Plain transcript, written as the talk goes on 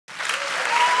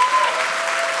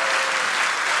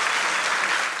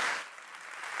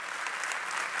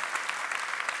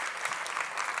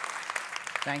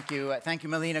Thank you,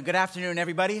 Melina. Good afternoon,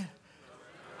 everybody.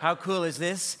 How cool is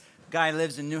this? Guy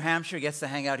lives in New Hampshire, gets to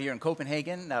hang out here in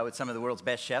Copenhagen with some of the world's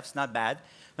best chefs. Not bad.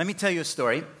 Let me tell you a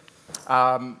story.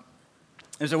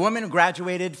 There's a woman who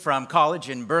graduated from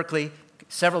college in Berkeley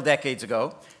several decades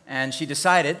ago, and she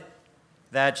decided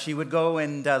that she would go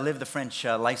and live the French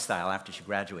lifestyle after she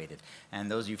graduated.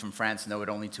 And those of you from France know it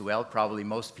only too well. Probably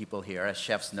most people here, as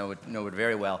chefs, know it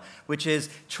very well, which is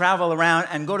travel around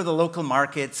and go to the local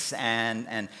markets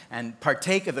and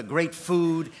partake of the great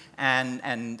food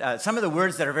and some of the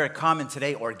words that are very common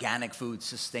today: organic food,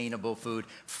 sustainable food,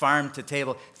 farm to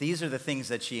table. These are the things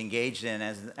that she engaged in.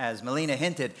 As Melina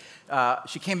hinted,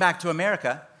 she came back to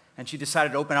America and she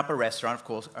decided to open up a restaurant,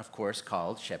 of course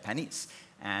called Chez Panisse.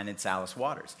 And it's Alice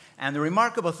Waters. And the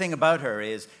remarkable thing about her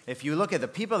is, if you look at the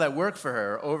people that work for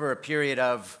her over a period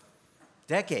of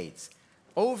decades,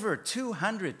 over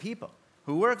 200 people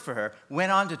who work for her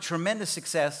went on to tremendous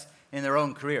success in their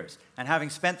own careers. And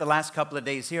having spent the last couple of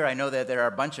days here, I know that there are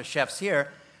a bunch of chefs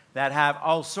here that have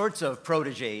all sorts of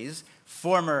protégés,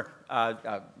 former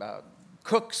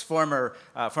cooks, former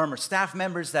staff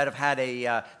members that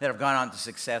have gone on to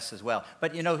success as well.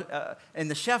 But you know, in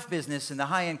the chef business, in the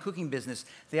high-end cooking business,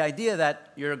 the idea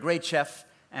that you're a great chef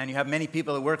and you have many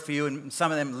people that work for you, and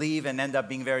some of them leave and end up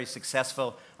being very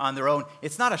successful on their own,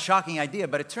 it's not a shocking idea.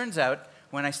 But it turns out,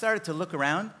 when I started to look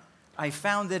around, I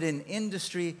found it in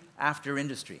industry after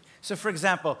industry. So, for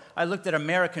example, I looked at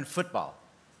American football.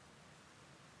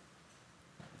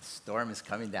 Storm is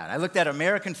coming down. I looked at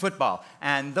American football,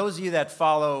 and those of you that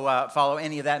follow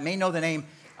any of that may know the name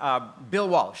Bill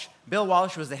Walsh. Bill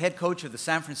Walsh was the head coach of the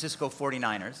San Francisco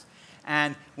 49ers,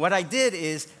 and what I did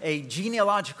is a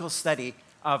genealogical study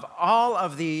of all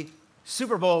of the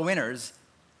Super Bowl winners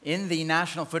in the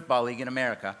National Football League in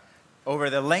America over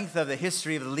the length of the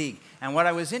history of the league. And what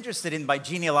I was interested in by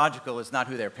genealogical is not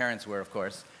who their parents were, of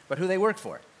course, but who they worked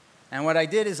for. And what I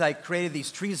did is I created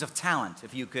these trees of talent,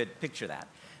 if you could picture that.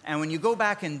 And when you go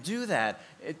back and do that,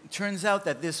 it turns out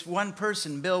that this one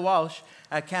person, Bill Walsh,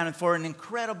 accounted for an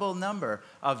incredible number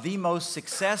of the most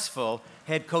successful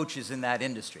head coaches in that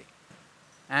industry.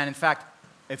 And in fact,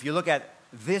 if you look at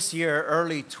this year,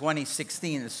 early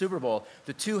 2016, the Super Bowl,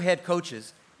 the two head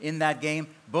coaches in that game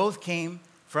both came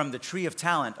from the tree of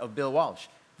talent of Bill Walsh.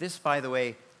 This, by the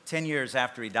way, 10 years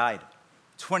after he died,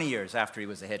 20 years after he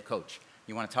was a head coach.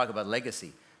 You want to talk about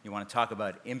legacy. You want to talk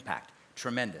about impact.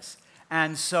 Tremendous.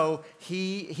 And so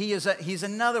he's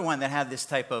another one that had this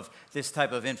type of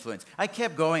influence. I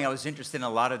kept going. I was interested in a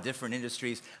lot of different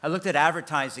industries. I looked at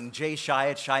advertising. Jay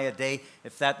Shia Day,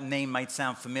 if that name might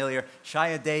sound familiar.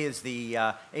 Shia Day is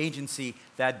the agency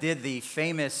that did the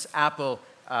famous Apple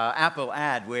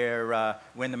ad where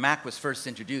when the Mac was first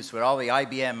introduced, where all the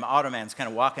IBM Automans kind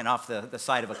of walking off the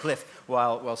side of a cliff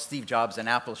while Steve Jobs and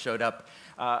Apple showed up.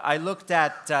 I looked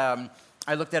at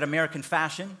American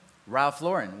fashion. Ralph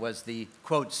Lauren was the,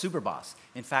 quote, super boss.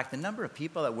 In fact, the number of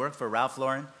people that work for Ralph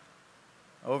Lauren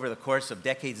over the course of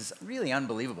decades is really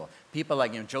unbelievable. People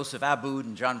like Joseph Abboud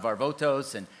and John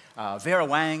Varvatos and Vera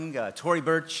Wang, Tory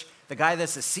Burch, the guy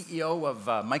that's the CEO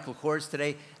of Michael Kors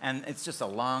today, and it's just a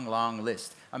long, long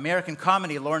list. American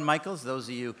comedy, Lorne Michaels, those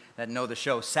of you that know the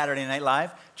show Saturday Night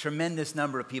Live, tremendous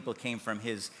number of people came from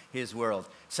his world.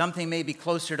 Something maybe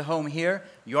closer to home here,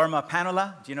 Jorma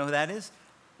Panola, do you know who that is?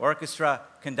 Orchestra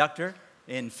conductor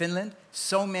in Finland.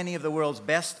 So many of the world's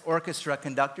best orchestra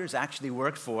conductors actually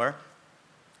worked for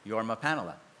Jorma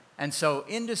Panola. And so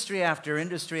industry after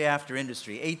industry after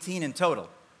industry, 18 in total,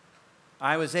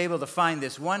 I was able to find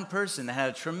this one person that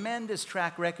had a tremendous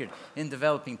track record in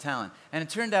developing talent. And it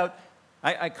turned out,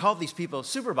 I called these people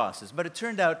super bosses, but it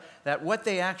turned out that what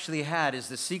they actually had is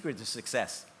the secret to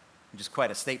success, which is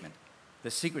quite a statement. The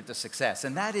secret to success.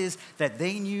 And that is that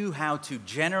they knew how to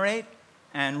generate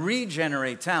and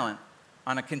regenerate talent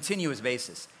on a continuous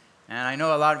basis. And I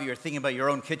know a lot of you are thinking about your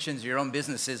own kitchens, your own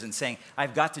businesses, and saying,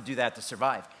 I've got to do that to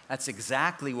survive. That's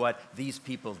exactly what these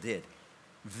people did.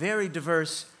 Very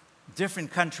diverse, different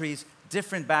countries,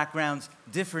 different backgrounds,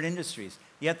 different industries.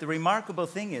 Yet the remarkable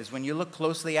thing is, when you look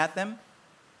closely at them,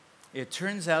 it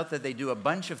turns out that they do a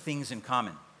bunch of things in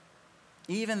common,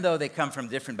 even though they come from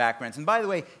different backgrounds. And by the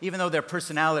way, even though their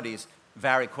personalities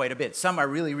vary quite a bit. Some are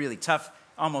really, really tough,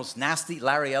 almost nasty.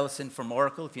 Larry Ellison from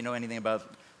Oracle, if you know anything about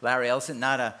Larry Ellison,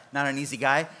 not an easy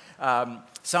guy.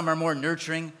 Some are more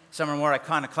nurturing. Some are more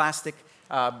iconoclastic.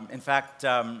 In fact,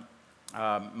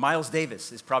 Miles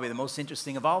Davis is probably the most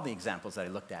interesting of all the examples that I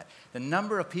looked at. The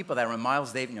number of people that were in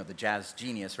Miles Davis, the jazz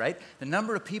genius, right? The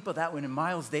number of people that were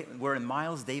in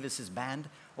Miles Davis's band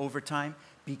over time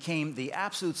became the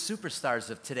absolute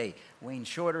superstars of today. Wayne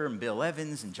Shorter and Bill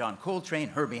Evans and John Coltrane,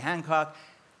 Herbie Hancock.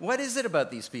 What is it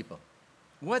about these people?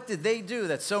 What did they do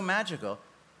that's so magical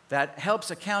that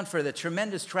helps account for the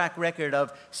tremendous track record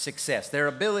of success, their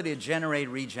ability to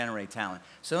regenerate talent?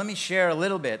 So let me share a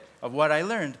little bit of what I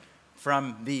learned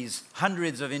from these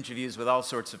hundreds of interviews with all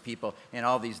sorts of people in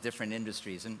all these different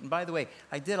industries. And by the way,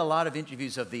 I did a lot of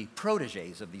interviews of the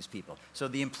protégés of these people, so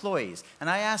the employees. And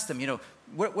I asked them,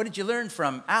 what did you learn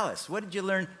from Alice? What did you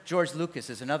learn? George Lucas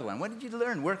is another one. What did you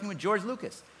learn working with George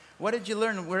Lucas? What did you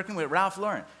learn working with Ralph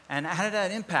Lauren? And how did that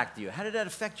impact you? How did that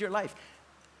affect your life?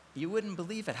 You wouldn't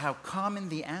believe it, how common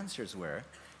the answers were,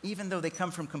 even though they come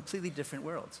from completely different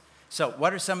worlds. So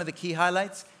what are some of the key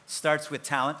highlights? Starts with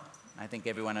talent. I think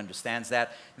everyone understands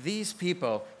that. These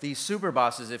people, these super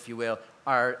bosses, if you will,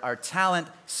 are talent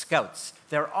scouts.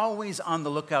 They're always on the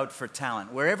lookout for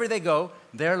talent. Wherever they go,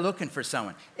 they're looking for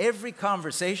someone. Every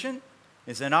conversation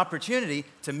is an opportunity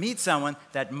to meet someone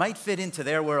that might fit into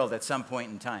their world at some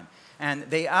point in time. And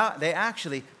they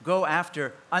actually go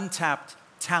after untapped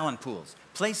talent pools,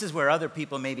 places where other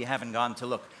people maybe haven't gone to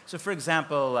look. So for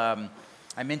example,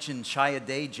 I mentioned Shia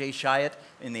Day, Jay Chiat,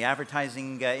 in the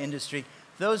advertising industry.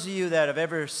 Those of you that have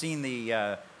ever seen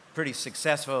the pretty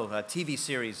successful TV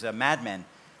series Mad Men,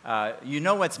 you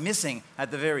know what's missing at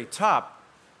the very top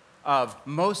of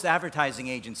most advertising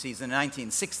agencies in the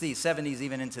 1960s, 70s,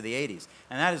 even into the 80s.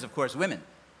 And that is, of course, women.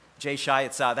 Jay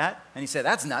Chiat saw that, and he said,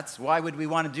 that's nuts. Why would we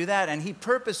want to do that? And he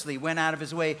purposely went out of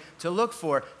his way to look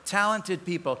for talented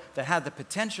people that had the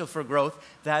potential for growth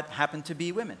that happened to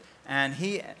be women. And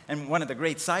one of the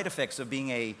great side effects of being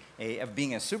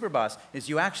a super boss is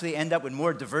you actually end up with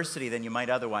more diversity than you might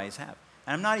otherwise have.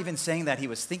 And I'm not even saying that he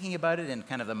was thinking about it in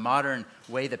kind of the modern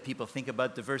way that people think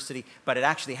about diversity, but it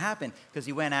actually happened because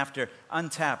he went after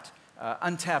untapped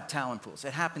talent pools.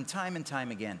 It happened time and time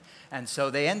again. And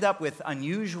so they end up with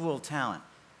unusual talent.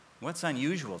 What's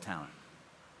unusual talent?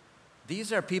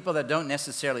 These are people that don't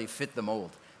necessarily fit the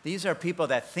mold. These are people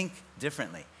that think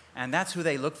differently. And that's who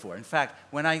they look for. In fact,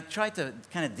 when I tried to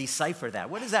kind of decipher that,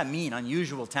 what does that mean,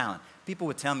 unusual talent? People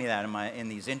would tell me that in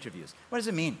these interviews. What does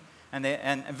it mean? And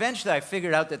eventually I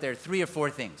figured out that there are 3 or 4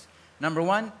 things. Number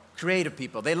one, creative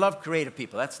people. They love creative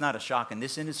people. That's not a shock in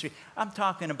this industry. I'm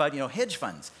talking about, hedge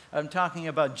funds. I'm talking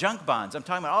about junk bonds. I'm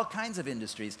talking about all kinds of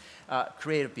industries,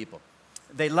 creative people.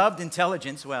 They loved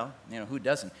intelligence. Well, who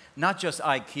doesn't? Not just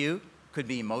IQ, could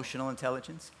be emotional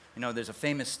intelligence. There's a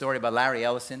famous story about Larry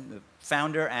Ellison, the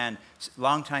founder and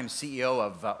longtime CEO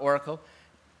of Oracle.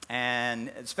 And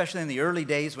especially in the early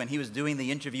days when he was doing the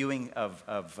interviewing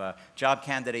of job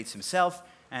candidates himself,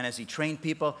 and as he trained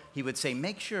people, he would say,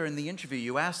 make sure in the interview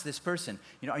you ask this person,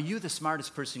 are you the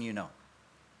smartest person you know?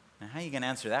 Now, how are you going to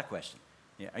answer that question?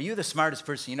 Are you the smartest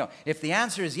person you know? If the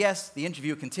answer is yes, the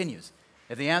interview continues.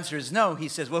 If the answer is no, he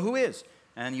says, well, who is?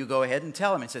 And you go ahead and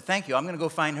tell him and say, thank you, I'm going to go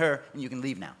find her, and you can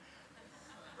leave now.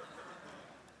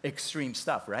 Extreme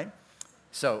stuff, right?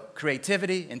 So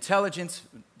creativity, intelligence,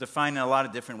 defined in a lot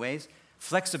of different ways.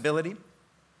 Flexibility.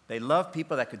 They love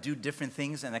people that could do different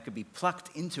things and that could be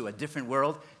plucked into a different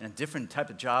world and a different type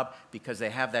of job because they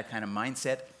have that kind of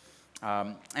mindset.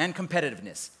 And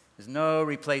competitiveness. There's no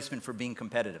replacement for being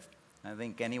competitive. I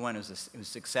think anyone who's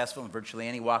successful in virtually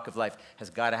any walk of life has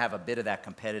got to have a bit of that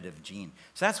competitive gene.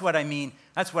 So that's what I mean.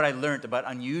 That's what I learned about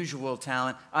unusual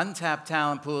talent, untapped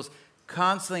talent pools,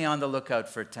 constantly on the lookout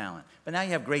for talent. But now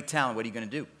you have great talent, what are you going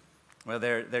to do? Well,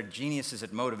 they're geniuses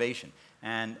at motivation.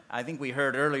 And I think we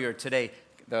heard earlier today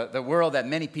the world that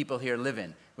many people here live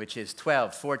in, which is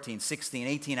 12, 14, 16,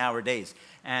 18-hour days.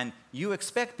 And you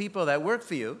expect people that work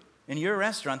for you in your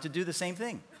restaurant to do the same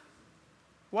thing.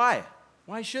 Why?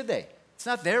 Why should they? It's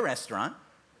not their restaurant.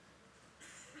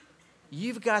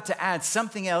 You've got to add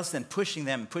something else than pushing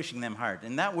them hard.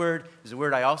 And that word is a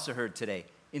word I also heard today,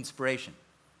 inspiration.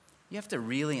 You have to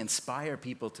really inspire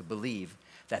people to believe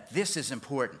that this is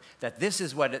important, that this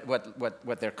is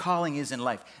what their calling is in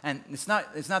life. And it's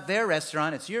not their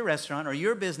restaurant, it's your restaurant or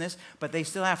your business, but they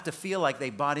still have to feel like they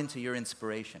bought into your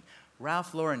inspiration.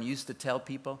 Ralph Lauren used to tell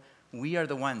people, we are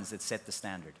the ones that set the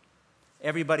standard.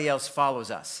 Everybody else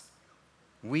follows us.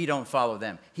 We don't follow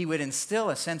them. He would instill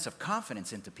a sense of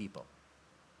confidence into people.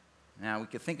 Now, we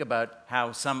could think about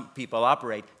how some people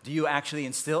operate. Do you actually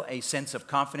instill a sense of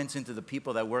confidence into the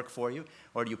people that work for you?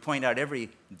 Or do you point out every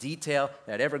detail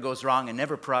that ever goes wrong and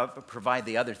never provide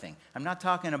the other thing? I'm not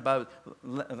talking about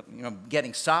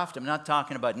getting soft. I'm not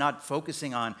talking about not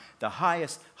focusing on the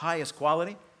highest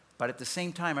quality. But at the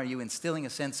same time, are you instilling a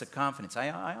sense of confidence?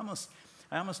 I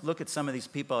almost look at some of these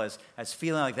people as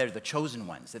feeling like they're the chosen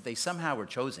ones, that they somehow were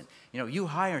chosen. You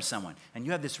hire someone, and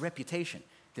you have this reputation,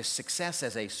 this success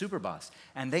as a super boss,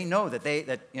 and they know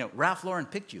that Ralph Lauren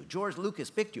picked you, George Lucas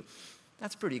picked you.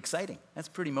 That's pretty exciting. That's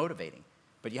pretty motivating.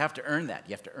 But you have to earn that.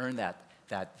 You have to earn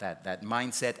that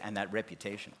mindset and that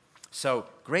reputation. So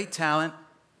great talent.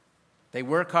 They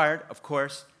work hard, of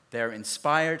course. They're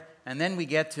inspired. And then we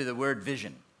get to the word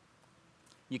vision.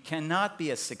 You cannot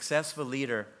be a successful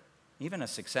leader, even a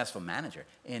successful manager,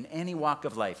 in any walk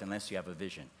of life unless you have a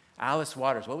vision. Alice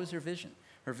Waters, what was her vision?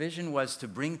 Her vision was to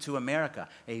bring to America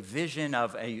a vision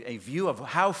of a view of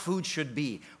how food should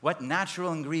be, what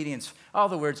natural ingredients, all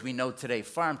the words we know today,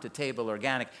 farm to table,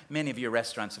 organic. Many of your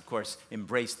restaurants, of course,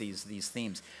 embrace these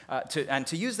themes. And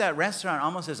to use that restaurant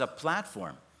almost as a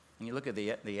platform. And you look at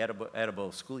the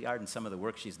edible schoolyard and some of the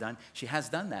work she's done. She has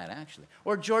done that, actually.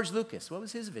 Or George Lucas, what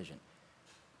was his vision?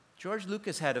 George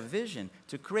Lucas had a vision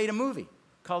to create a movie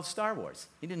called Star Wars.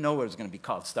 He didn't know it was going to be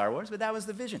called Star Wars, but that was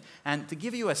the vision. And to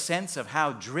give you a sense of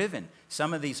how driven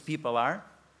some of these people are,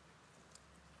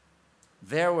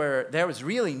 there was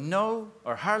really no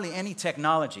or hardly any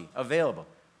technology available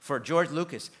for George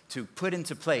Lucas to put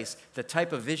into place the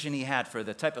type of vision he had for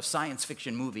the type of science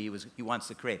fiction movie he wants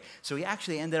to create. So he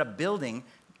actually ended up building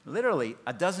literally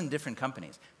a dozen different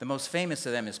companies. The most famous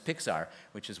of them is Pixar,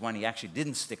 which is one he actually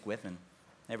didn't stick with, and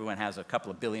everyone has a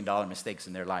couple of billion-dollar mistakes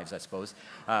in their lives, I suppose.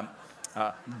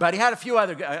 But he had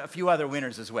a few other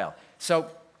winners as well. So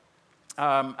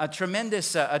a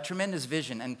tremendous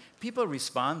vision, and people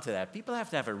respond to that. People have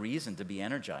to have a reason to be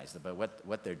energized about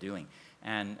what they're doing.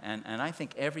 And I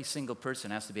think every single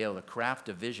person has to be able to craft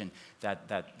a vision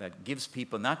that gives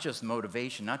people not just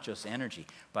motivation, not just energy,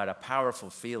 but a powerful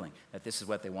feeling that this is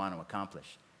what they want to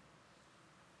accomplish.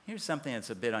 Here's something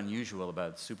that's a bit unusual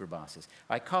about superbosses.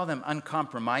 I call them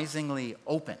uncompromisingly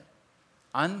open.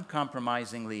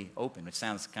 Uncompromisingly open, which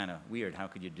sounds kind of weird. How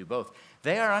could you do both?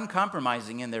 They are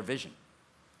uncompromising in their vision.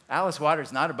 Alice Waters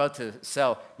is not about to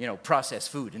sell,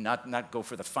 processed food and not go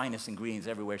for the finest ingredients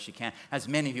everywhere she can, as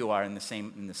many of you are in the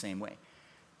same way.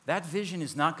 That vision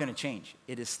is not going to change.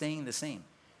 It is staying the same.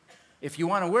 If you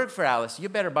want to work for Alice, you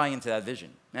better buy into that vision.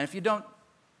 And if you don't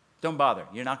bother.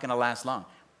 You're not going to last long.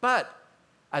 But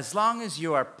as long as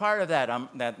you are part of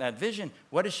that vision,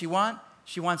 what does she want?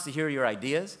 She wants to hear your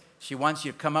ideas. She wants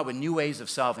you to come up with new ways of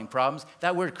solving problems.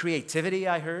 That word creativity,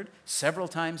 I heard several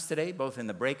times today, both in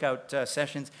the breakout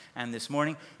sessions and this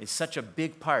morning, is such a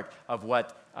big part of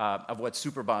what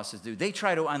superbosses do. They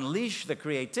try to unleash the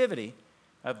creativity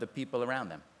of the people around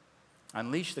them.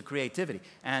 Unleash the creativity.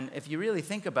 And if you really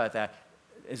think about that,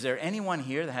 is there anyone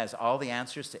here that has all the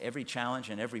answers to every challenge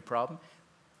and every problem?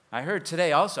 I heard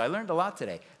today also, I learned a lot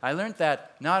today. I learned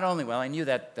that not only, I knew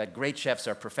that great chefs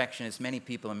are perfectionists. Many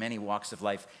people in many walks of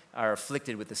life are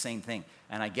afflicted with the same thing.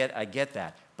 And I get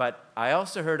that. But I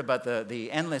also heard about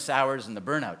the endless hours and the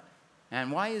burnout.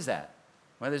 And why is that?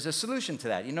 Well, there's a solution to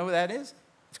that. You know what that is?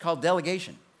 It's called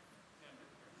delegation.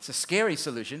 It's a scary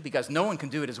solution because no one can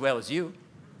do it as well as you.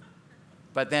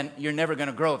 But then you're never going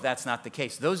to grow if that's not the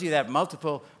case. Those of you that have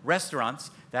multiple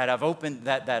restaurants that have opened,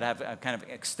 that have kind of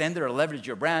extended or leveraged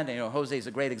your brand, and Jose is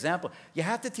a great example, you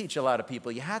have to teach a lot of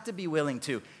people. You have to be willing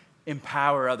to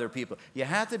empower other people. You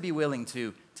have to be willing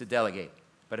to delegate.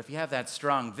 But if you have that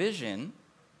strong vision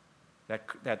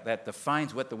that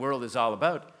defines what the world is all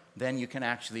about, then you can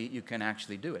actually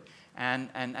do it and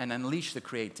unleash the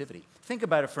creativity. Think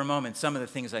about it for a moment, some of the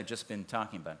things I've just been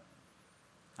talking about.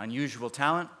 Unusual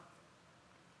talent.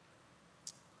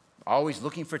 Always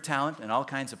looking for talent in all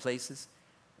kinds of places,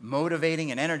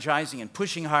 motivating and energizing and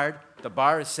pushing hard. The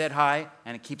bar is set high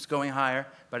and it keeps going higher,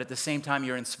 but at the same time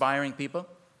you're inspiring people.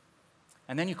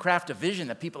 And then you craft a vision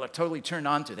that people are totally turned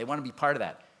on to. They want to be part of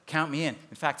that. Count me in.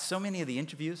 In fact, so many of the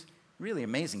interviews, really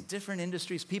amazing. Different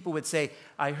industries, people would say,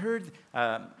 I heard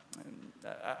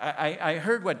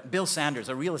what Bill Sanders,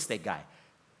 a real estate guy,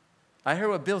 I heard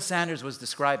what Bill Sanders was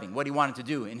describing, what he wanted to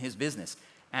do in his business.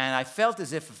 And I felt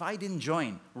as if I didn't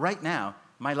join right now,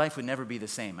 my life would never be the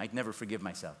same. I'd never forgive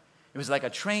myself. It was like a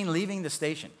train leaving the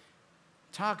station.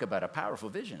 Talk about a powerful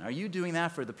vision. Are you doing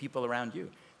that for the people around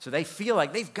you? So they feel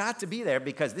like they've got to be there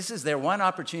because this is their one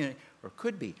opportunity, or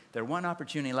could be their one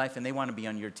opportunity in life, and they want to be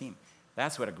on your team.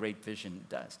 That's what a great vision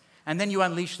does. And then you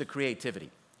unleash the creativity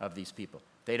of these people.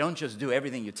 They don't just do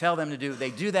everything you tell them to do.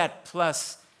 They do that,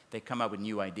 plus they come up with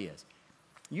new ideas.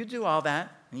 You do all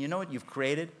that, and you know what you've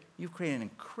created? You've created an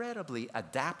incredibly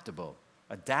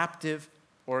adaptive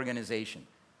organization.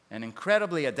 An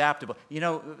incredibly adaptable.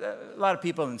 A lot of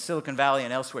people in Silicon Valley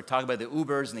and elsewhere talk about the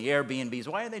Ubers and the Airbnbs.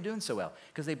 Why are they doing so well?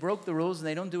 Because they broke the rules and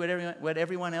they don't do what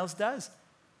everyone else does.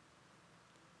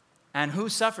 And who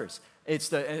suffers? It's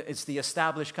the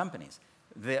established companies,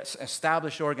 the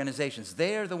established organizations.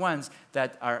 They are the ones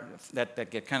that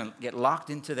get locked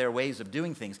into their ways of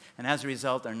doing things, and as a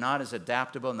result are not as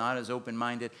adaptable, not as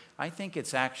open-minded. I think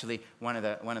it's actually one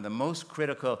of the most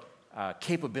critical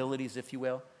capabilities, if you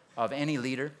will, of any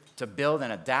leader to build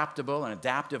an adaptable and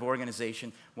adaptive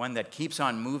organization, one that keeps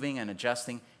on moving and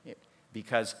adjusting,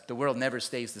 because the world never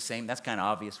stays the same. That's kind of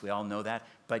obvious. We all know that.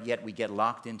 But yet we get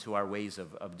locked into our ways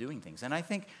of doing things. And I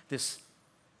think this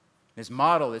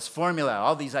model, this formula,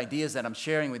 all these ideas that I'm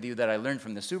sharing with you that I learned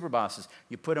from the Superbosses,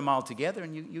 you put them all together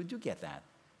and you do get that.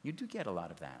 You do get a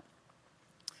lot of that.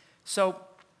 So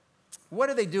what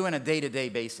do they do on a day-to-day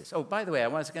basis? Oh, by the way, I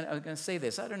was going to say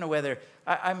this. I don't know whether,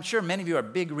 I'm sure many of you are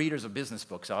big readers of business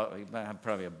books. I have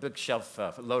probably a big shelf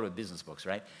load of business books,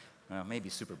 right? Well, maybe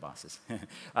Superbosses.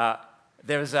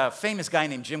 There's a famous guy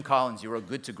named Jim Collins. He wrote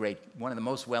Good to Great, one of the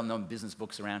most well-known business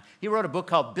books around. He wrote a book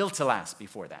called Built to Last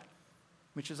before that,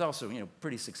 which is also,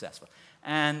 pretty successful.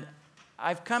 And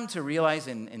I've come to realize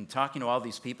in talking to all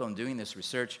these people and doing this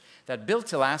research that built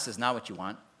to last is not what you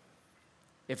want.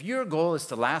 If your goal is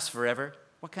to last forever,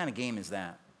 what kind of game is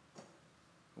that?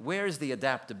 Where's the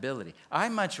adaptability?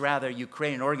 I'd much rather you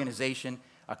create an organization,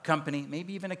 a company,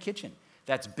 maybe even a kitchen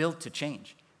that's built to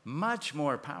change. Much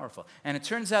more powerful. And it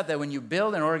turns out that when you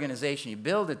build an organization, you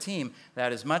build a team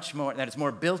that is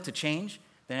more built to change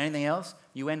than anything else,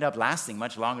 you end up lasting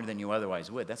much longer than you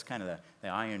otherwise would. That's kind of the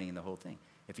irony in the whole thing.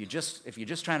 If you're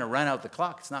just trying to run out the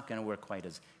clock, it's not going to work quite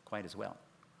as well.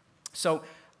 So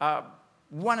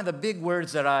one of the big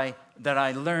words that I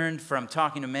learned from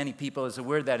talking to many people is a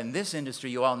word that in this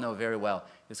industry you all know very well.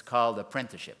 It's called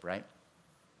apprenticeship, right?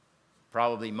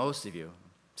 Probably most of you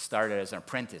started as an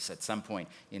apprentice at some point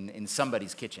in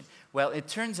somebody's kitchen. Well, it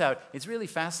turns out it's really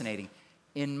fascinating.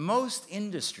 In most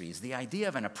industries, the idea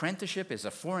of an apprenticeship is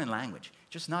a foreign language,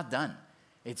 just not done.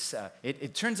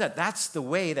 It turns out that's the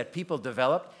way that people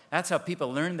developed. That's how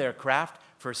people learned their craft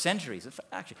for centuries.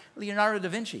 Actually, Leonardo da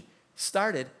Vinci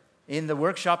started in the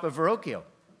workshop of Verrocchio.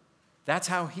 That's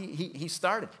how he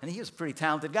started. And he was a pretty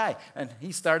talented guy. And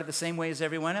he started the same way as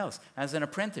everyone else, as an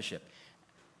apprenticeship.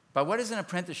 But what does an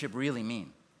apprenticeship really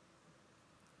mean?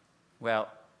 Well,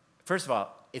 first of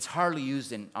all, it's hardly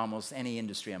used in almost any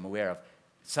industry I'm aware of.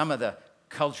 Some of the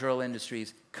cultural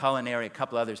industries, culinary, a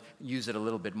couple others use it a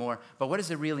little bit more. But what does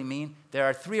it really mean? There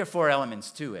are 3 or 4 elements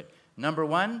to it. Number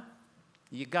one,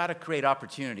 you got to create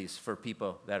opportunities for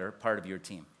people that are part of your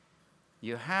team.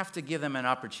 You have to give them an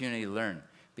opportunity to learn.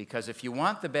 Because if you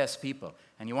want the best people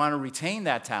and you want to retain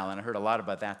that talent, I heard a lot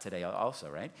about that today also,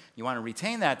 right? You want to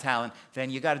retain that talent,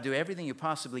 then you got to do everything you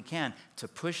possibly can to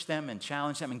push them and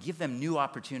challenge them and give them new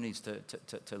opportunities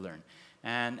to learn.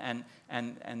 And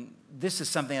this is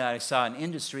something that I saw in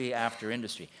industry after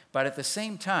industry. But at the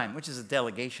same time, which is a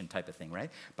delegation type of thing, right?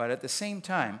 But at the same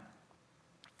time,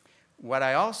 what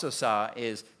I also saw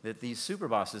is that these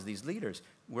superbosses, these leaders,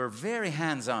 were very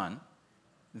hands-on.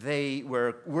 They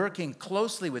were working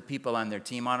closely with people on their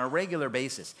team on a regular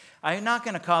basis. I'm not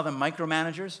going to call them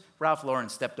micromanagers. Ralph Lauren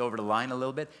stepped over the line a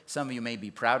little bit. Some of you may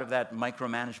be proud of that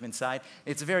micromanagement side.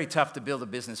 It's very tough to build a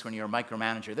business when you're a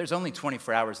micromanager. There's only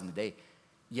 24 hours in the day.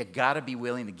 You got to be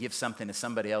willing to give something to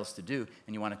somebody else to do,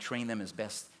 and you want to train them as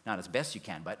best, not as best you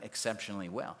can, but exceptionally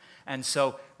well. And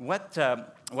so what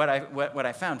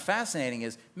I found fascinating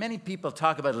is many people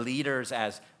talk about leaders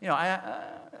as,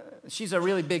 she's a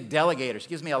really big delegator. She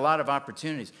gives me a lot of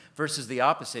opportunities, versus the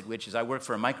opposite, which is I work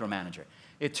for a micromanager.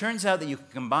 It turns out that you can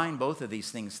combine both of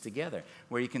these things together,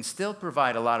 where you can still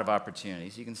provide a lot of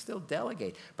opportunities, you can still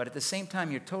delegate, but at the same time,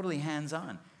 you're totally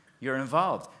hands-on. You're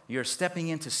involved. You're stepping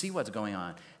in to see what's going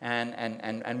on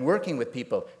and working with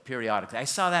people periodically. I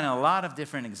saw that in a lot of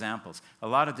different examples, a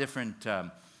lot of different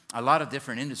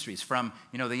industries. From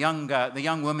the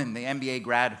young woman, the MBA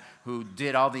grad who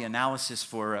did all the analysis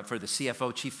for the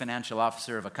CFO, Chief Financial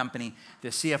Officer of a company. The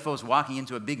CFO's walking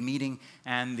into a big meeting,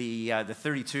 and the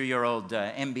 32-year-old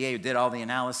MBA who did all the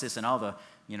analysis and all the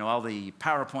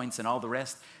PowerPoints and all the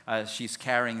rest. She's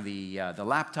carrying the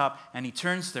laptop, and he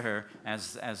turns to her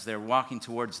as they're walking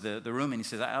towards the room, and he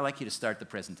says, "I'd like you to start the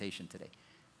presentation today."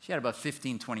 She had about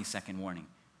 15, 20-second warning.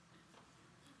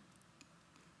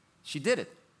 She did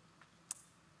it.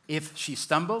 If she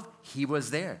stumbled, he was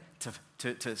there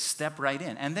to step right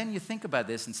in. And then you think about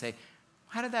this and say,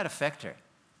 how did that affect her?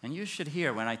 And you should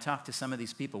hear when I talk to some of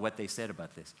these people what they said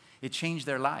about this. It changed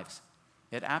their lives.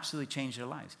 It absolutely changed their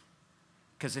lives.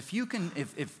 Because if you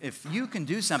can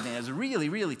do something that's really,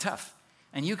 really tough,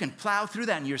 and you can plow through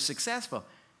that and you're successful,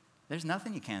 there's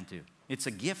nothing you can't do. It's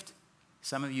a gift.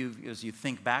 Some of you, as you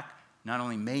think back, not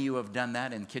only may you have done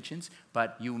that in kitchens,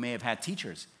 but you may have had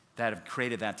teachers that have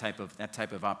created that type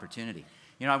of opportunity.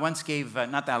 I once gave,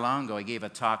 not that long ago, I gave a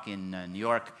talk in New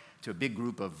York to a big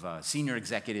group of senior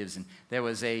executives, and there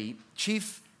was a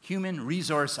Chief Human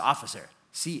Resource Officer,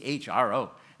 CHRO.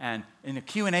 And in a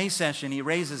Q&A session, he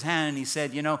raised his hand and he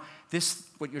said, you know,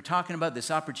 what you're talking about,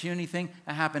 this opportunity thing,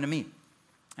 that happened to me.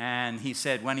 And he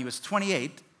said when he was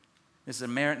 28, this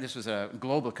was a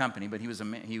global company, but he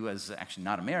was actually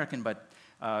not American, but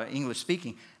English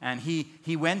speaking. And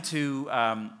he went to,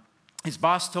 his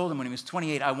boss told him when he was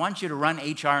 28, I want you to run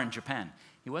HR in Japan.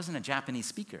 He wasn't a Japanese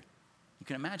speaker. You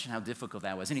can imagine how difficult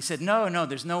that was. And he said, no,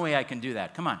 there's no way I can do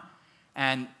that. Come on.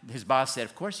 And his boss said,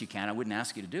 of course you can. I wouldn't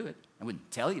ask you to do it. I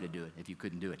wouldn't tell you to do it if you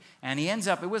couldn't do it. And he ends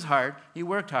up, it was hard. He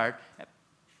worked hard. It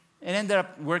ended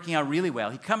up working out really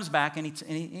well. He comes back and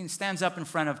he stands up in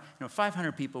front of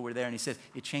 500 people were there and he says,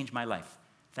 it changed my life.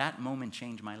 That moment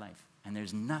changed my life. And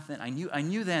there's nothing, I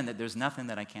knew then that there's nothing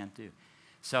that I can't do.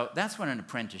 So that's what an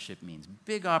apprenticeship means.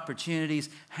 Big opportunities,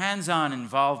 hands-on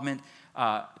involvement,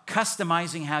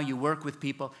 customizing how you work with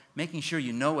people, making sure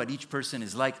you know what each person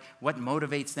is like, what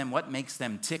motivates them, what makes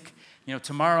them tick. You know,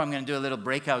 tomorrow I'm going to do a little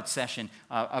breakout session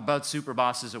about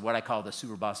Superbosses, or what I call the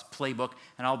Superboss Playbook,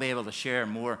 and I'll be able to share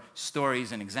more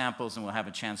stories and examples, and we'll have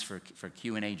a chance for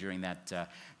Q&A during that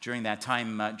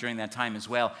time as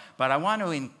well. But I want to,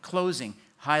 in closing,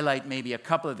 highlight maybe a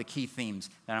couple of the key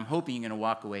themes that I'm hoping you're going to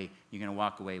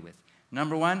walk away with.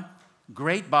 Number one,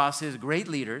 great bosses, great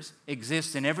leaders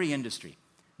exist in every industry.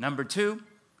 Number two,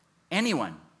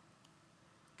 anyone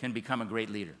can become a great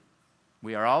leader.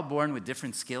 We are all born with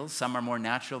different skills. Some are more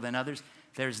natural than others.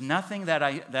 There's nothing that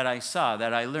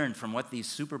I learned from what these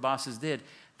super bosses did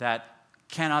that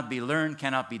cannot be learned,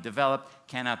 cannot be developed,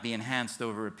 cannot be enhanced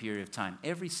over a period of time.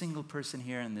 Every single person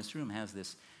here in this room has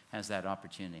that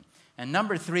opportunity. And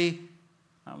number three,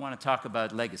 I want to talk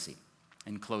about legacy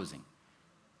in closing.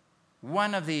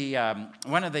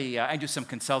 I do some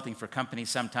consulting for companies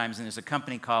sometimes, and there's a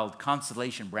company called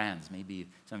Constellation Brands. Maybe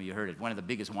some of you heard it. One of the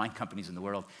biggest wine companies in the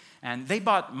world. And they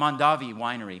bought Mondavi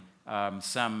Winery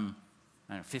some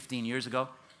 15 years ago.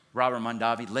 Robert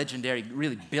Mondavi, legendary,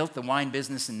 really built the wine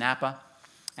business in Napa.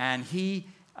 And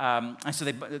so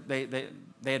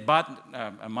they had bought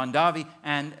Mondavi,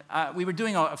 and we were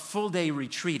doing a full-day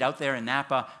retreat out there in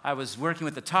Napa. I was working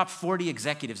with the top 40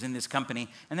 executives in this company,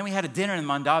 and then we had a dinner in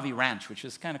Mondavi Ranch, which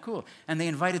was kind of cool. And they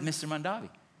invited Mr. Mondavi,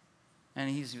 and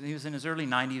he was in his early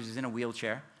 90s. He was in a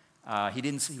wheelchair. He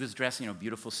was dressed in a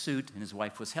beautiful suit, and his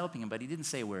wife was helping him, but he didn't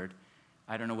say a word.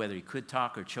 I don't know whether he could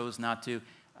talk or chose not to,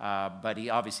 but he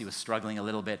obviously was struggling a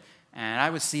little bit. And I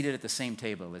was seated at the same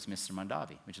table as Mr.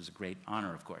 Mondavi, which is a great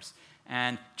honor, of course.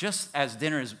 And just as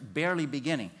dinner is barely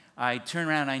beginning, I turn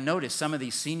around and I notice some of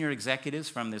these senior executives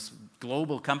from this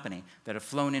global company that have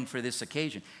flown in for this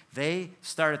occasion. They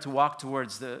started to walk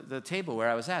towards the table where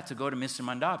I was at to go to Mr.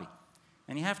 Mondavi.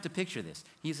 And you have to picture this.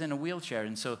 He's in a wheelchair,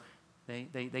 and so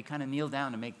they kind of kneel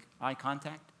down to make eye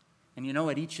contact. And you know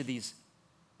what each of these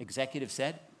executives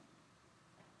said?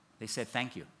 They said,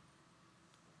 thank you.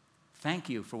 Thank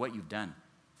you for what you've done.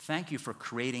 Thank you for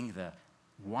creating the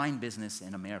wine business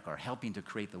in America, or helping to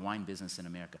create the wine business in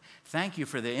America. Thank you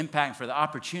for the impact, for the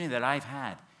opportunity that I've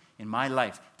had in my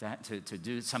life to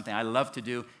do something I love to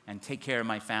do and take care of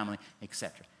my family,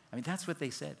 etc. I mean, that's what they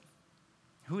said.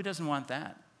 Who doesn't want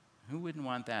that? Who wouldn't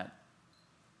want that?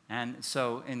 And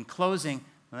so in closing,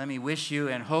 let me wish you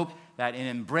and hope that in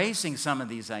embracing some of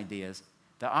these ideas,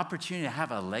 the opportunity to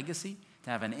have a legacy, to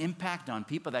have an impact on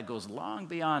people that goes long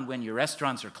beyond when your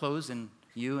restaurants are closed and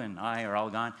you and I are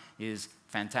all gone, is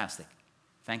fantastic.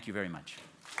 Thank you very much.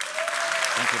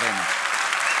 Thank you very much.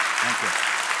 Thank you.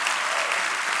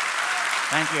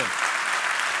 Thank you.